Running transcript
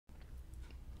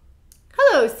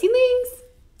Hello, ceilings.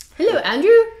 Hello,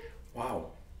 Andrew. Wow.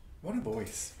 What a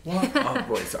voice. What a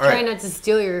voice. All right. Try not to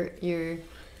steal your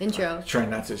intro. Try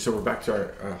not to. So we're back to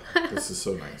our... this is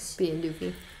so nice. Being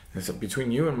doofy. And so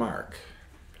between you and Mark,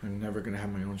 I'm never going to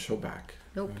have my own show back.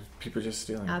 Nope. People are just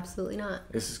stealing it. Absolutely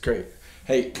not. This is great.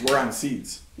 Hey, we're on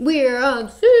Seeds. We're on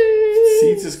Seeds.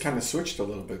 Seeds has kind of switched a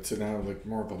little bit to now like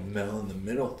more of a Mel in the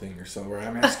middle thing or so, where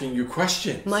I'm asking you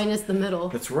questions. Minus the middle.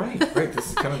 That's right. Right. This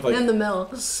is kind of like... And the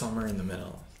middle. Summer in the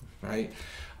middle. Right?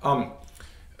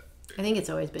 I think it's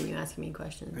always been you asking me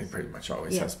questions. It pretty much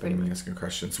always has pretty been me asking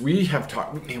questions. We have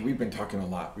talked, man, we've been talking a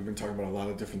lot. We've been talking about a lot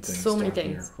of different things. So many down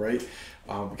things. Here, right?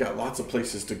 We've got lots of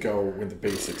places to go with the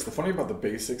basics. The funny about the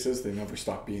basics is they never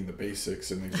stop being the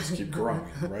basics and they just keep growing,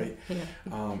 right?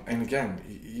 Yeah. And again,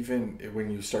 even when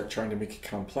you start trying to make it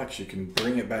complex, you can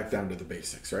bring it back down to the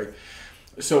basics, right?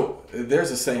 So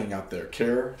there's a saying out there,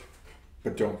 care,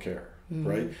 but don't care,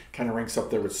 right? Kind of ranks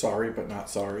up there with sorry, but not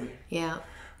sorry. Yeah.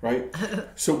 Right?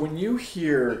 So when you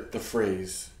hear the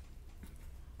phrase,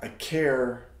 I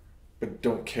care, but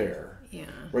don't care, Yeah.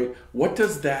 right? What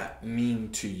does that mean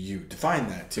to you? Define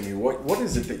that to me. What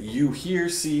is it that you hear,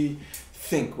 see,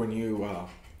 think when you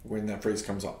when that phrase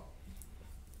comes up?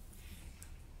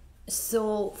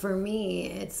 So for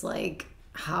me, it's like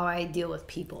how I deal with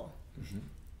people.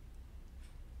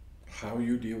 How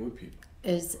you deal with people.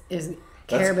 Is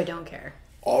care but don't care.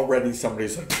 Already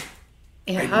somebody's like,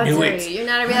 Yeah, I how knew dare it. you? You're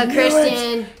not a I real knew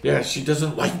Christian. it. Yeah, she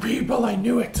doesn't like people. I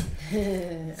knew it. I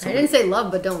didn't say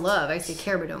love but don't love. I said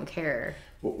care but don't care.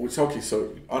 Well, it's okay.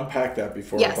 So unpack that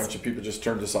before Yes. a bunch of people just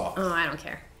turned us off. Oh, I don't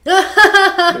care.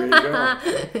 There you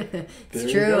go.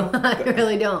 It's true. I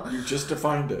really don't. You just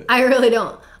defined it. I really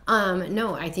don't.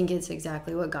 No, I think it's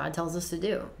exactly what God tells us to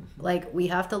do. Like, we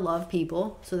have to love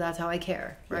people, so that's how I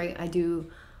care, right?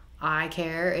 I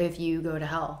care if you go to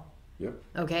hell, Yep.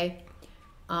 okay?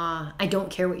 I don't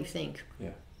care what you think.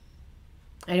 Yeah.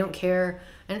 I don't care.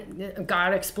 And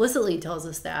God explicitly tells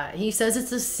us that. He says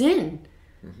it's a sin.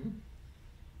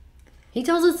 He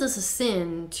tells us it's a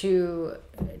sin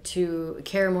to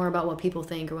care more about what people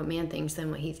think or what man thinks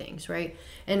than what he thinks, right?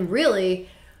 And really,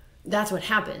 that's what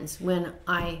happens when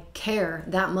I care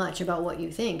that much about what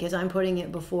you think, is I'm putting it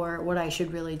before what I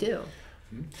should really do.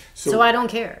 So I don't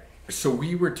care. So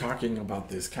we were talking about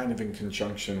this kind of in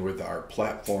conjunction with our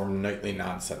platform nightly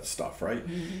nonsense stuff, right?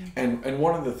 And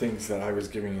one of the things that I was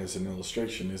giving as an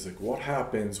illustration is like, what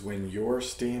happens when you're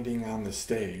standing on the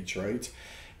stage, right?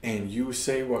 And you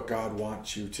say what God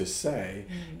wants you to say,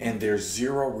 and there's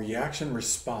zero reaction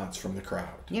response from the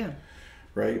crowd. Yeah.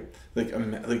 Right? Like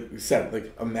we said,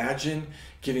 like imagine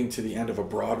getting to the end of a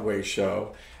Broadway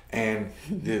show and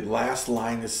the last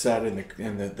line is said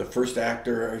and the first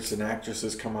actors and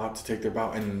actresses come out to take their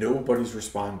bow and nobody's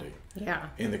responding. Yeah.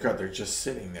 In the crowd. They're just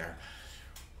sitting there.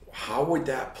 How would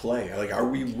that play? Like, are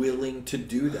we willing to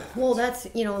do that? Well, that's,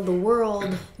 the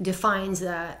world defines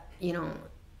that,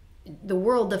 the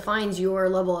world defines your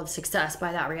level of success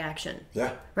by that reaction.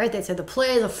 Yeah. Right? They said the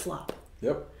play is a flop.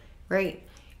 Yep. Right?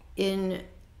 In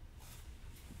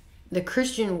the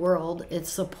Christian world, it's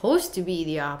supposed to be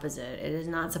the opposite. It is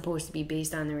not supposed to be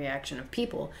based on the reaction of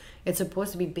people. It's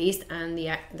supposed to be based on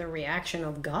the reaction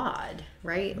of God,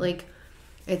 right? Like,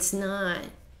 it's not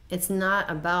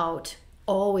about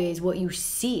always what you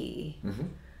see,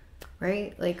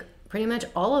 right? Like, pretty much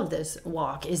all of this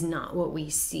walk is not what we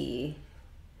see.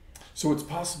 So it's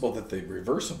possible that the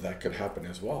reverse of that could happen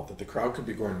as well, that the crowd could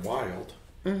be going wild.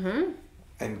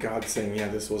 And God saying, yeah,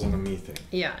 this wasn't a me thing.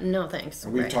 Yeah, no thanks.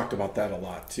 And we've Right. talked about that a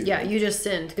lot too. Yeah, right? you just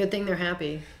sinned. Good thing they're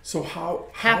happy. So how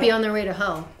Happy on their way to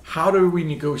hell. How do we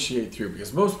negotiate through?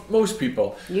 Because most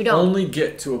people You don't. only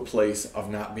get to a place of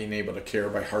not being able to care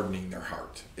by hardening their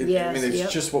heart. Yes, I mean, it's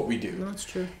yep. just what we do. That's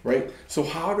true. Right? So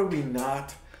how do we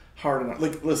not harden our...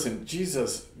 Like, listen,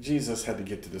 Jesus had to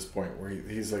get to this point where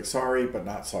he's like, sorry, but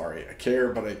not sorry. I care,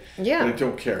 but I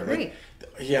don't care. Like, Right.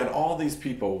 he had all these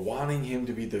people wanting him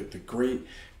to be the great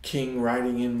king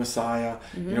riding in Messiah,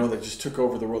 that just took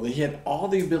over the world. He had all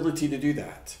the ability to do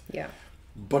that. Yeah.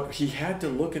 But he had to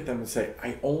look at them and say,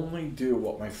 I only do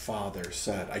what my Father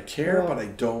said. I care, but I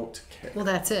don't care. Well,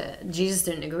 that's it. Jesus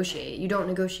didn't negotiate. You don't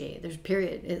negotiate. There's a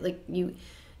period.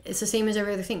 It's the same as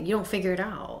every other thing. You don't figure it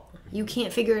out. You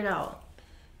can't figure it out.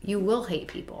 You will hate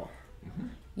people.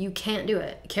 You can't do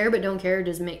it. Care but don't care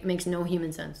makes no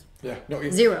human sense. Yeah, no,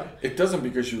 Zero. It doesn't,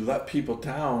 because you let people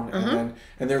down,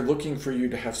 and they're looking for you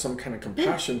to have some kind of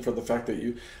compassion for the fact that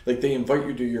you, like, they invite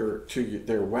you to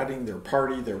their wedding, their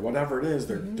party, their whatever it is,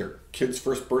 their kid's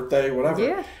first birthday, whatever.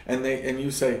 Yeah. And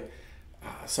you say,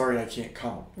 sorry, I can't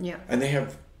come. Yeah. And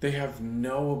they have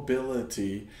no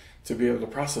ability to be able to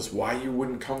process why you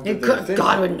wouldn't come to their thing.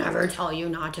 God would never tell you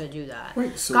not to do that.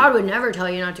 Right, so, God would never tell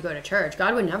you not to go to church.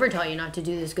 God would never tell you not to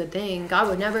do this good thing. God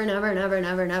would never, never, never,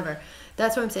 never, never.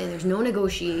 That's what I'm saying. There's no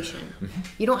negotiation.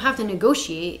 You don't have to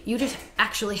negotiate. You just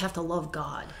actually have to love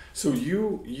God. So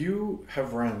you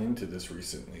have run into this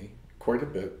recently quite a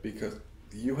bit because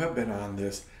you have been on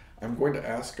this, I'm going to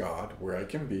ask God where I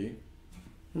can be,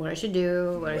 what I should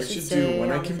do, what I should say, do when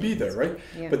I can be there, right?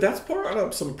 Yeah. But that's brought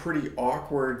up some pretty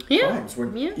awkward times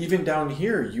when even down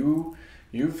here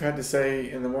you've had to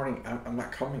say in the morning, I'm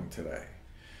not coming today,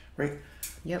 right?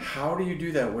 Yep. How do you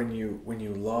do that when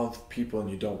you love people and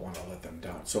you don't want to let them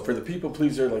down? So for the people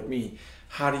pleaser like me,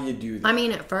 how do you do that? I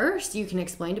mean, at first you can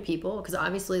explain to people because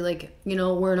obviously, like, you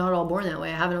know, we're not all born that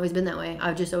way. I haven't always been that way.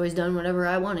 I've just always done whatever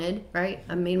I wanted, right?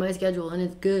 I made my schedule and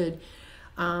it's good.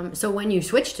 So when you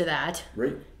switch to that,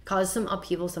 right, cause some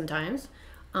upheaval sometimes,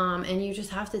 and you just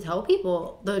have to tell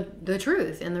people the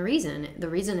truth and the reason. The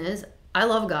reason is I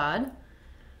love God,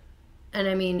 and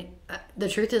I mean the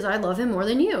truth is I love Him more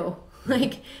than you.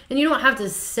 Like, and you don't have to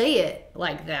say it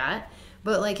like that,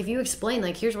 but like if you explain,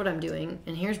 like, here's what I'm doing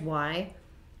and here's why.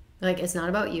 Like, it's not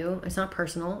about you. It's not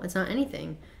personal. It's not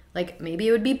anything. Like, maybe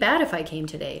it would be bad if I came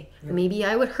today. Or maybe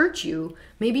I would hurt you.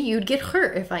 Maybe you'd get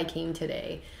hurt if I came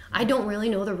today. I don't really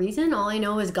know the reason. All I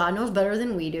know is God knows better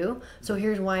than we do. So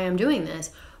here's why I'm doing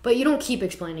this. But you don't keep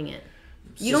explaining it.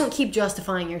 You don't keep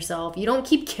justifying yourself. You don't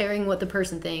keep caring what the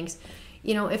person thinks.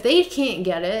 You know, if they can't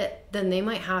get it, then they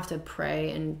might have to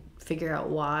pray and figure out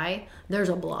why there's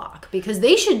a block. Because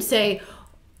they should say,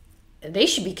 they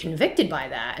should be convicted by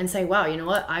that and say, wow, you know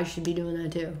what? I should be doing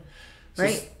that too.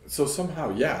 Right? So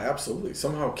somehow, yeah, absolutely.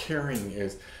 Somehow caring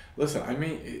is, listen, I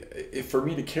mean, if for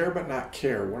me to care but not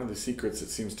care, one of the secrets, it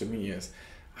seems to me, is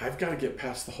I've got to get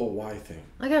past the whole why thing.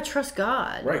 I got to trust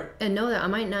God. Right. And know that I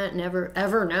might not never,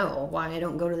 ever know why I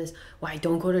don't go to this, why I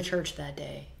don't go to church that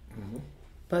day. Mm-hmm.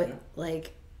 But,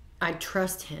 like, I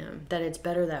trust Him that it's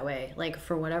better that way. Like,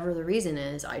 for whatever the reason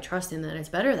is, I trust Him that it's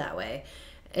better that way.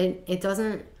 It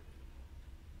doesn't,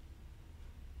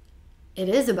 it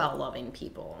is about loving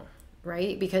people,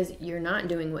 right? Because you're not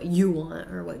doing what you want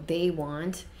or what they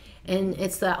want. And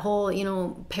it's that whole, you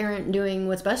know, parent doing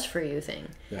what's best for you thing.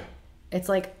 Yeah. It's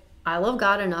like, I love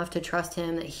God enough to trust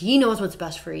Him that He knows what's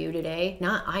best for you today.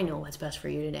 Not I know what's best for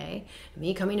you today.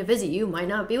 Me coming to visit you might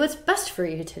not be what's best for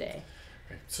you today.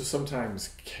 Right. So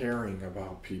sometimes caring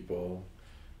about people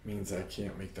means I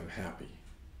can't make them happy.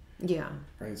 Yeah.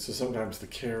 Right. So sometimes the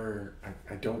care,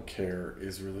 I don't care,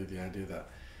 is really the idea that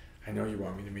I know you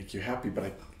want me to make you happy, but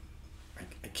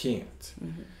I can't.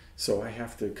 Mm-hmm. So I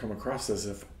have to come across as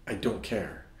if I don't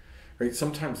care. Right.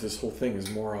 Sometimes this whole thing is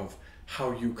more of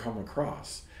how you come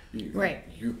across. Right.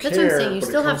 You care, that's what I'm saying. You but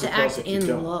still have to act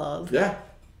in love. Yeah.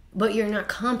 But you're not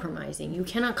compromising. You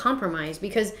cannot compromise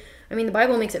because, I mean, the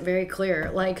Bible makes it very clear.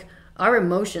 Like, our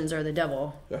emotions are the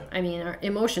devil. Yeah. I mean, our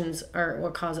emotions are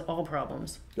what cause all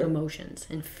problems. Yep. Emotions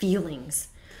and feelings,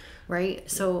 right?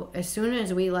 So as soon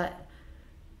as we let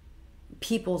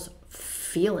people's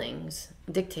feelings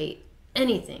dictate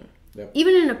anything,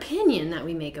 even an opinion that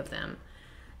we make of them,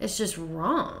 it's just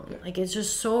wrong. Yeah. Like, it's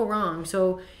just so wrong.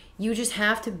 So you just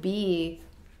have to be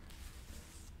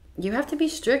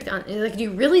strict on, like, do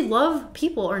you really love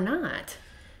people or not?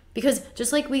 Because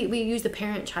just like we use the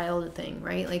parent-child thing,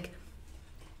 right? Like,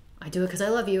 I do it because I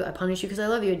love you. I punish you because I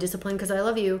love you. I discipline because I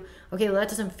love you. Okay, well, that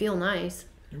doesn't feel nice.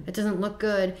 It doesn't look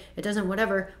good. It doesn't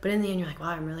whatever. But in the end, you're like, wow,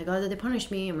 I'm really glad that they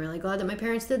punished me. I'm really glad that my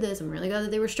parents did this. I'm really glad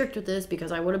that they were strict with this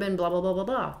because I would have been blah, blah, blah, blah,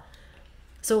 blah.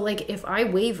 So, like, if I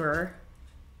waver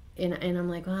and I'm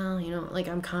like, well, you know, like,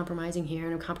 I'm compromising here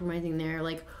and I'm compromising there.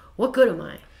 Like, what good am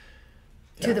I?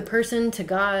 Yeah. To the person, to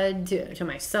God, to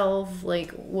myself.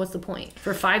 Like, what's the point?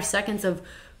 For 5 seconds of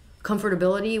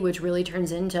comfortability, which really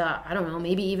turns into, I don't know,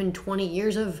 maybe even 20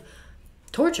 years of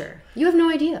torture. You have no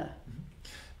idea.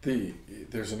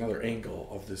 There's another angle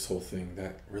of this whole thing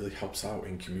that really helps out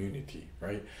in community,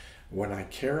 right? When I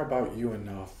care about you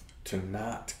enough to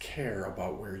not care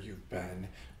about where you've been,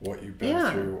 what you've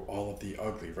been through, all of the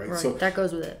ugly, right? So that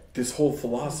goes with it. This whole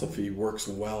philosophy works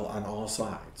well on all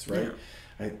sides, right?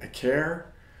 Yeah. I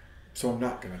care, so I'm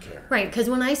not going to care. Right, because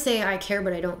when I say I care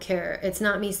but I don't care, it's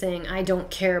not me saying I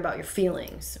don't care about your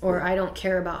feelings or I don't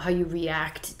care about how you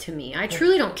react to me. I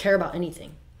truly don't care about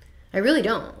anything. I really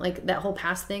don't. Like, that whole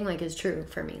past thing, like, is true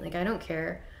for me. Like, I don't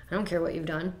care. I don't care what you've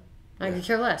done. I could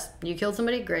care less. You killed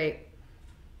somebody? Great.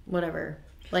 Whatever.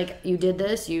 Like, you did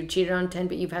this, you cheated on 10,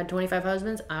 but you've had 25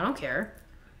 husbands? I don't care.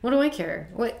 What do I care?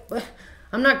 What?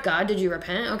 I'm not God. Did you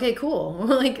repent? Okay, cool.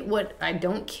 Like, what? I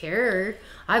don't care.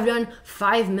 I've done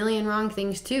 5 million wrong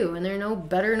things too, and they're no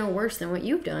better, no worse than what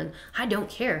you've done. I don't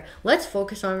care. Let's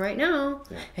focus on right now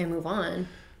and move on.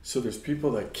 So there's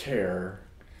people that care,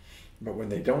 but when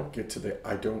they don't get to the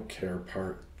I don't care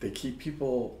part, they keep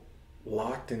people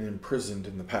locked and imprisoned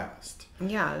in the past.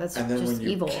 Yeah, that's and then just when you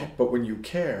evil. But when you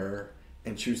care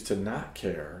and choose to not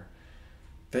care,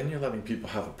 then you're letting people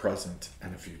have a present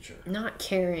and a future. Not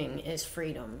caring is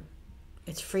freedom.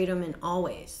 It's freedom in all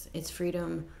ways. It's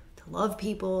freedom to love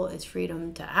people. It's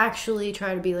freedom to actually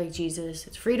try to be like Jesus.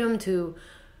 It's freedom to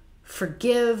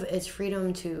forgive. It's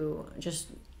freedom to just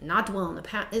not dwell in the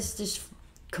past. It's just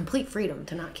complete freedom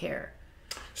to not care.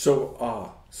 So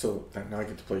now I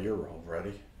get to play your role.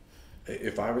 Ready?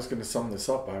 If I was going to sum this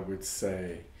up, I would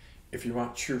say, if you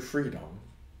want true freedom,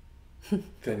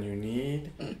 then you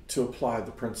need to apply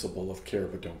the principle of care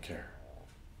but don't care.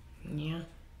 Yeah.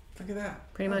 Look at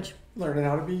that. Pretty much. Learning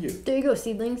how to be you. There you go,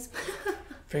 seedlings.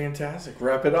 Fantastic.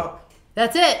 Wrap it up.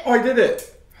 That's it. Oh, I did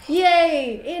it.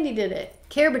 Yay! Andy did it.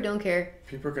 Care but don't care.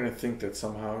 People are going to think that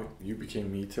somehow you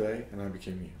became me today and I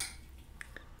became you.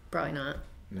 Probably not.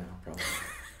 No, probably not.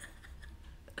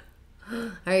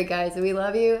 All right, guys. We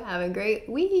love you. Have a great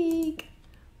week.